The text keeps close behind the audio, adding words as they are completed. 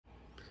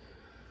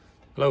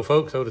Hello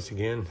folks, Otis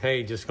again.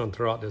 Hey, just gonna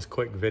throw out this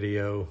quick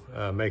video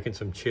making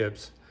some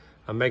chips.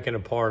 I'm making a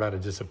part out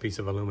of just a piece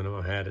of aluminum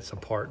I had. It's a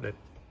part that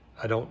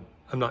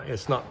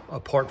it's not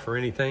a part for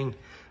anything.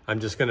 I'm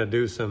just gonna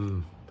do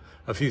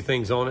a few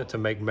things on it to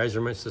make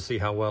measurements to see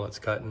how well it's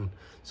cutting.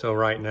 So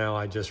right now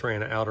I just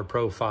ran an outer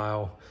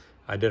profile.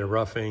 I did a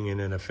roughing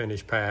and then a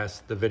finish pass.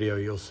 The video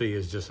you'll see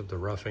is just of the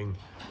roughing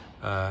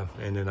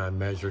and then I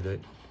measured it.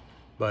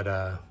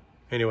 But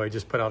anyway,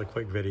 just put out a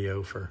quick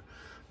video for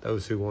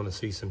those who want to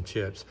see some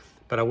chips.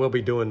 But I will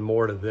be doing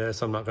more to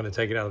this. I'm not going to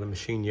take it out of the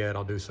machine yet.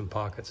 I'll do some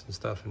pockets and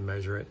stuff and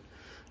measure it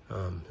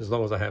as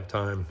long as I have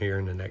time here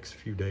in the next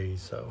few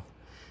days. So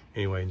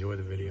anyway, enjoy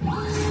the video.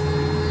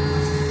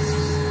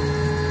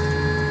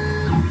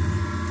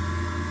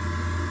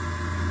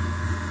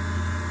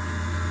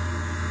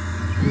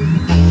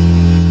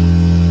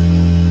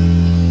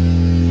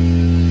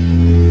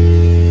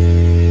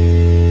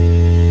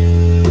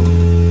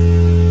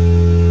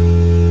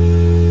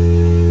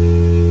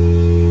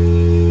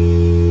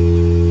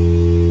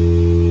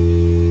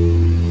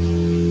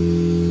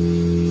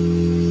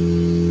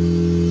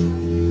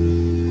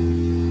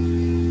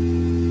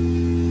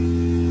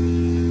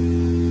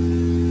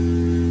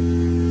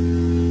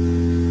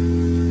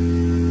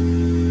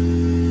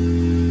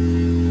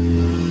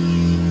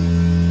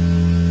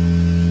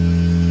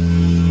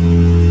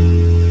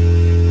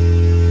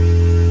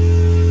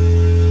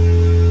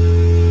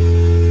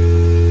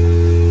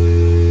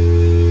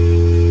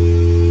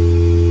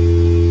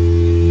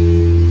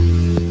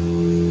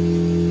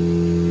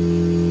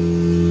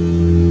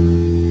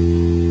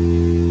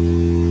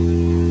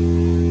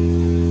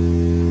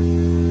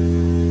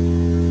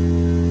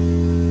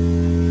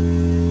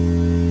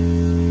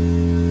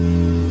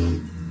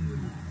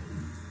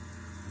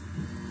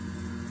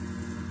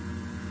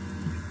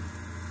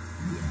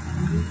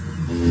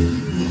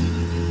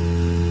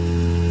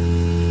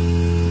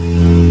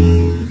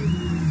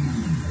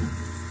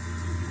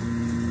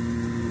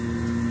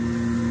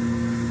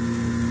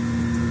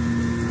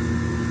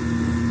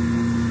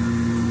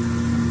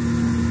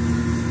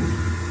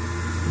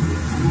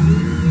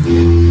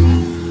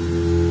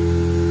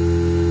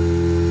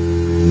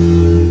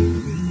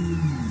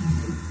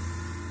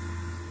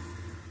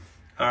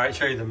 All right,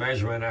 show you the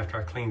measurement after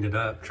I cleaned it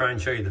up. Try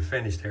and show you the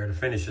finish there. The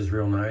finish is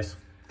real nice.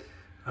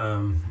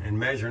 And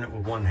measuring it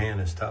with one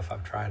hand is tough.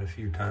 I've tried a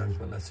few times,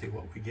 but let's see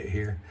what we get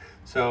here.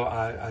 So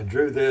I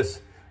drew this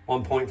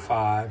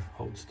 1.5,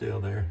 hold still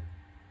there.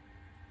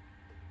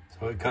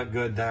 So it cut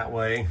good that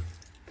way.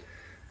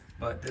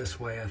 But this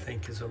way I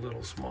think is a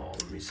little small.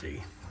 Let me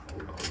see.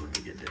 Hold on, let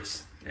me get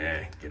this.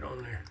 Yeah, get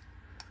on there.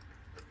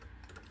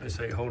 I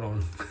say, hold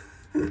on.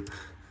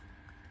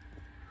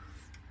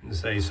 And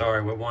say,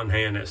 sorry, with one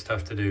hand, that's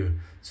tough to do.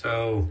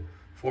 So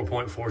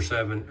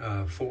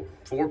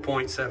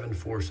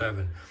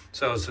 4.747.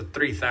 So it's a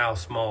 3/10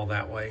 small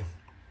that way.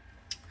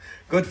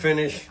 Good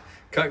finish,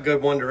 cut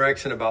good one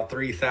direction, about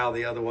 3/10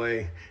 the other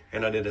way,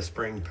 and I did a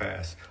spring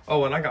pass.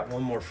 Oh, and I got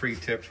one more free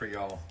tip for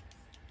y'all.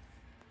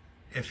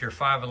 If you're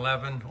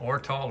 5'11" or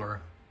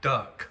taller,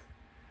 duck.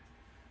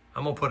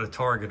 I'm gonna put a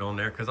target on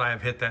there because I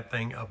have hit that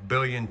thing a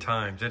billion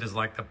times. It is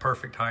like the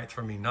perfect height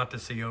for me not to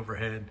see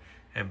overhead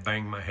and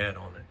bang my head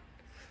on it.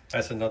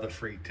 That's another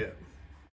free tip.